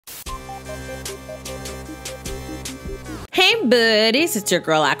Hey buddies, it's your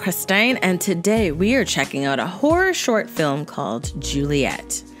girl AyChristene, and today we are checking out a horror short film called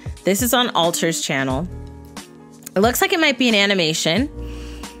Juliette. This is on Alter's channel. It looks like it might be an animation,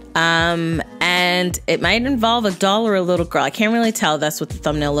 and it might involve a doll or a little girl. I can't really tell. That's what the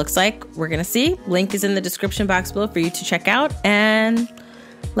thumbnail looks like. We're gonna see. Link is in the description box below for you to check out, and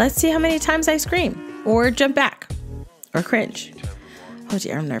let's see how many times I scream or jump back or cringe. Oh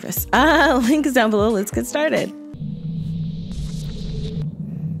dear, I'm nervous. Link is down below. Let's get started.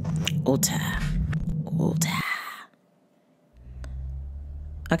 Ulta.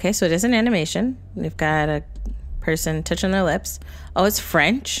 Okay, so it is an animation. We've got a person touching their lips. Oh, it's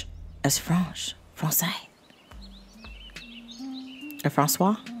French. It's French. Français. Or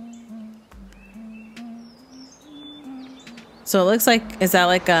Francois. So it looks like, is that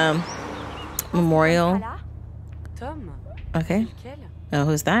like a memorial? Okay. Oh,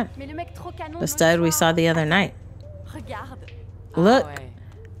 who's that? The stud we saw the other night. Look.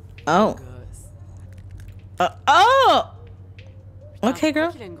 Oh. Oh! Okay,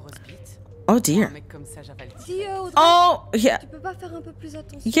 girl. Oh, dear. Oh, yeah.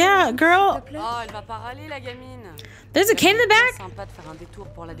 Yeah, girl. There's a kid in the back?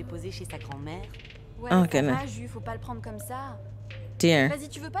 Oh, goodness. Dear.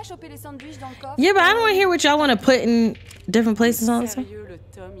 Yeah, but I don't want to hear what y'all want to put in different places all the time.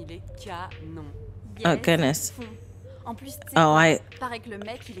 Oh, goodness. Oh,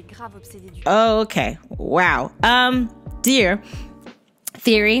 Oh, okay. Wow. Dear.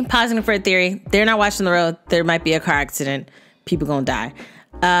 Theory. Positive for a theory. They're not watching the road. There might be a car accident. People gonna die.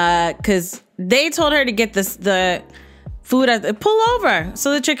 Because they told her to get the food. Pull over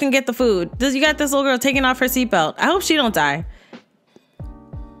so that you can get the food. You got this little girl taking off her seatbelt. I hope she don't die.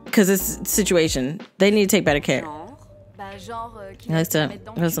 Because this situation. They need to take better care. He likes to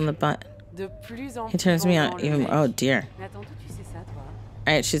press on the butt. He turns me on even more. Oh dear.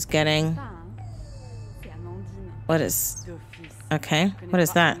 Alright, she's getting... What is... Okay, what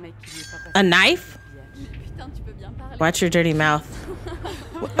is that? A knife? Watch your dirty mouth.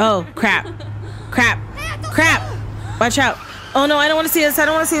 Oh, crap. Crap. Crap. Watch out. Oh no, I don't want to see this. I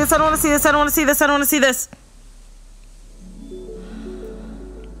don't want to see this. I don't want to see this. I don't want to see this. I don't want to see this.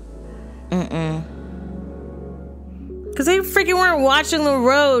 Because they freaking weren't watching the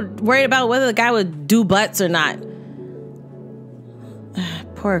road, worried about whether the guy would do butts or not.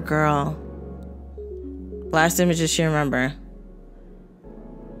 Poor girl. Last images she remember.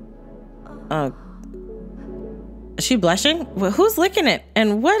 Oh. Is she blushing? Well, who's licking it?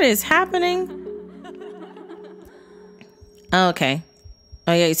 And what is happening? Oh, okay.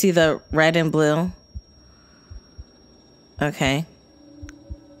 Oh yeah, you see the red and blue? Okay.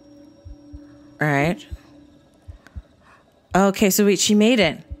 All right. Okay, so wait, she made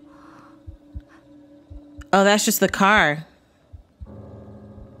it. Oh, that's just the car.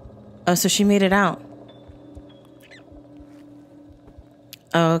 Oh, so she made it out.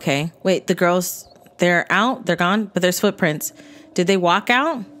 Oh, okay. Wait, the girls, they're out? They're gone? But there's footprints. Did they walk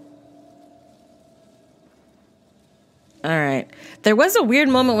out? All right. There was a weird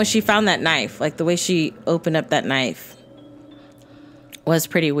moment when she found that knife. Like the way she opened up that knife was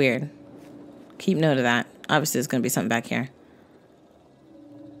pretty weird. Keep note of that. Obviously, there's going to be something back here.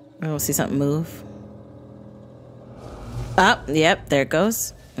 We'll see something move. Oh, yep, there it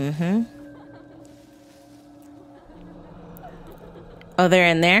goes. Oh, they're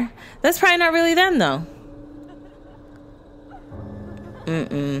in there? That's probably not really them, though.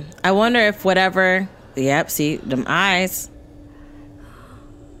 I wonder if whatever... Yep, see, them eyes.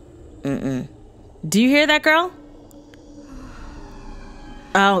 Do you hear that, girl?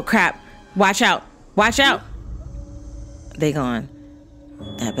 Oh, crap. Watch out. Watch out. They gone.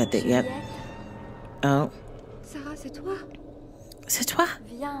 I bet they, yep. Oh. Sarah, c'est toi? C'est toi?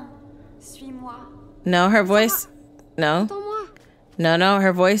 Viens, suis-moi. No, her voice. No. No,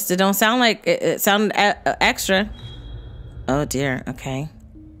 her voice. It don't sound like it sounded extra. Oh dear. Okay.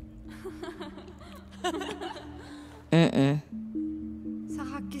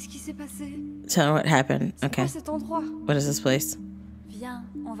 Sarah, qu'est-ce qui s'est passé? Tell her what happened. Okay. C'est quoi cet endroit? What is this place? Viens,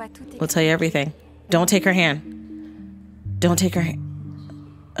 on va tout We'll tell you everything. Don't take her hand. Don't take her hand.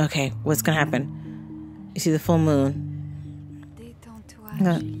 Okay, what's gonna happen? You see the full moon.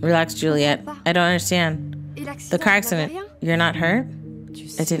 Relax, Juliette. I don't understand. The car accident. You're not hurt?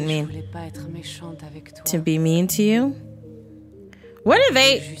 I didn't mean to be mean to you. What are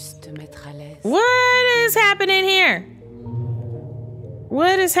they? What is happening here?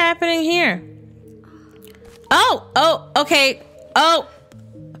 What is happening here? Oh, okay. Oh,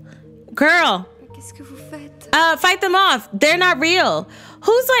 girl. Fight them off. They're not real.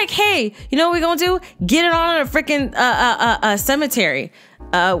 Who's like, hey, you know what we're gonna do? Get it on a freaking cemetery.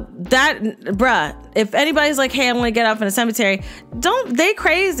 Bruh, if anybody's like, hey, I want to get off in a cemetery, they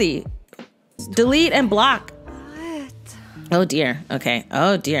crazy. Delete and block. Oh dear. Okay.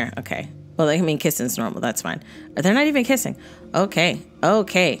 Oh dear. Okay. Well, I mean, kissing's normal. That's fine. They're not even kissing. Okay.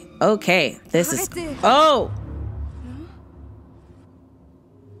 This is. Oh.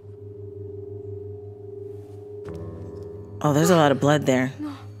 Oh, there's a lot of blood there.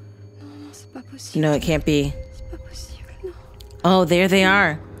 No, it can't be. Oh, there they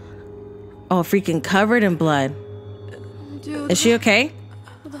are. Oh, freaking covered in blood. Is she okay?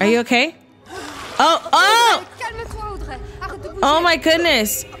 Are you okay? Oh! Oh my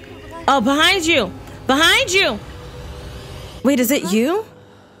goodness. Oh, behind you. Behind you. Wait, is it you?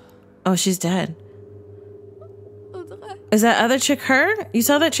 Oh, she's dead. Is that other chick her? You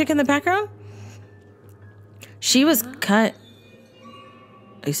saw that chick in the background? She was cut.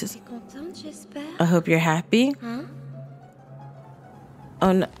 He says, I hope you're happy.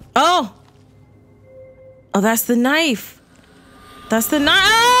 Oh no. Oh! Oh, that's the knife. That's the knife.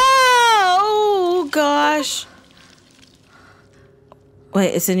 Oh gosh.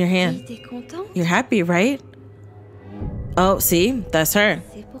 Wait, it's in your hand. You're happy, right? Oh, see? That's her.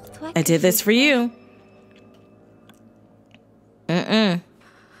 I did this for you.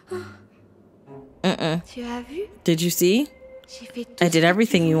 Did you see? I did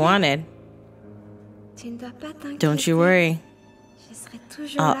everything you wanted. Don't you worry.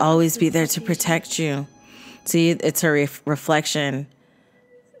 I'll always be there to protect you. See, it's her reflection.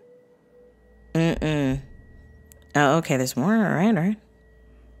 Oh, okay, there's more. All right.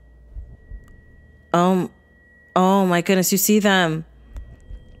 Oh my goodness, you see them.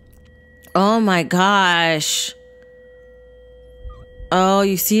 Oh my gosh. Oh,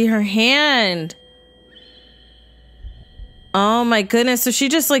 you see her hand. Oh my goodness, so she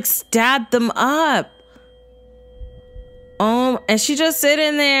just like stabbed them up. Oh, and she just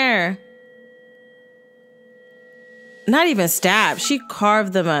sitting there. Not even stabbed, she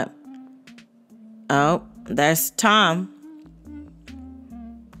carved them up. Oh, that's Tom.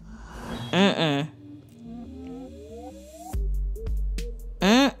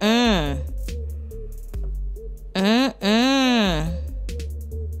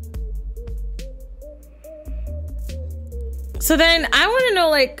 So then I want to know,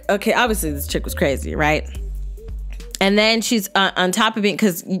 like, okay, obviously this chick was crazy, right? And then she's on top of being,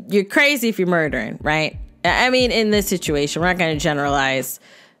 because you're crazy if you're murdering, right? I mean, in this situation, we're not going to generalize,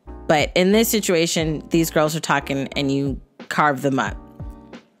 but in this situation, these girls are talking and you carve them up.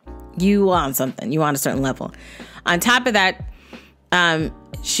 You want something. You want a certain level. On top of that,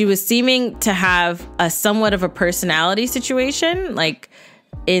 she was seeming to have a somewhat of a personality situation. Like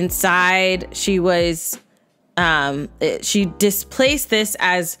inside, she was, she displaced this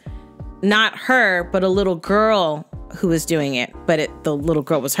as not her, but a little girl who was doing it. But the little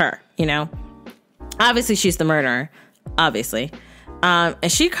girl was her, you know? Obviously, she's the murderer, obviously. And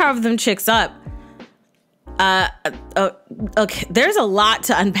she carved them chicks up. Okay, there's a lot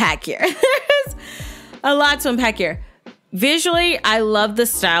to unpack here. There's a lot to unpack here. Visually, I love the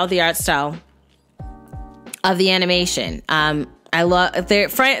style, the art style of the animation. I love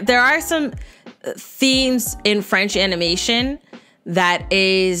there are some themes in French animation that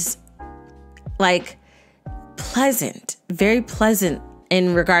is like pleasant, very pleasant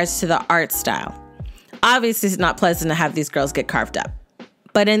in regards to the art style. Obviously, it's not pleasant to have these girls get carved up,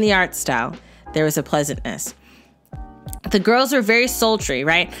 but in the art style, there was a pleasantness. The girls are very sultry,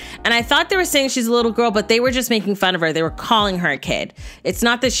 right? And I thought they were saying she's a little girl, but they were just making fun of her. They were calling her a kid. It's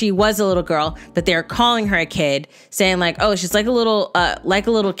not that she was a little girl, but they were calling her a kid, saying like, oh, she's like a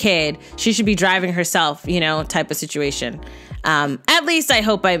little kid. She should be driving herself, you know, type of situation. At least I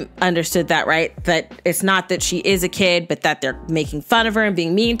hope I understood that right, that it's not that she is a kid, but that they're making fun of her and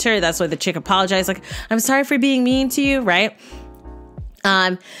being mean to her. That's why the chick apologized, like, I'm sorry for being mean to you, right?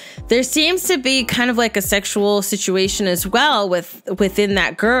 There seems to be kind of like a sexual situation as well within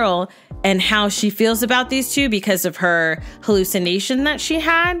that girl and how she feels about these two because of her hallucination that she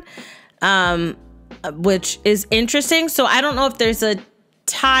had, which is interesting. So I don't know if there's a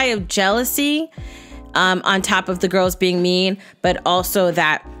tie of jealousy on top of the girls being mean, but also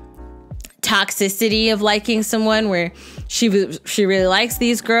that toxicity of liking someone where she really likes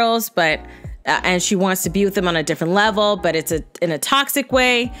these girls, but and she wants to be with them on a different level, but it's in a toxic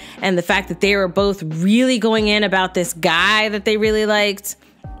way. And the fact that they were both really going in about this guy that they really liked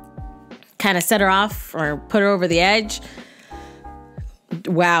kind of set her off or put her over the edge.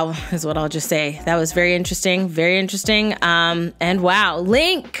 Wow, is what I'll just say. That was very interesting. Very interesting. And wow,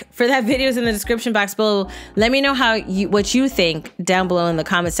 link for that video is in the description box below. Let me know what you think down below in the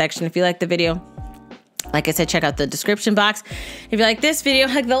comment section. If you like the video, like I said, check out the description box. If you like this video,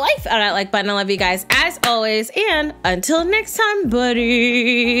 hug the life out of that like button. I love you guys as always. And until next time,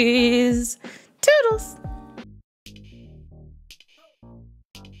 buddies. Toodles.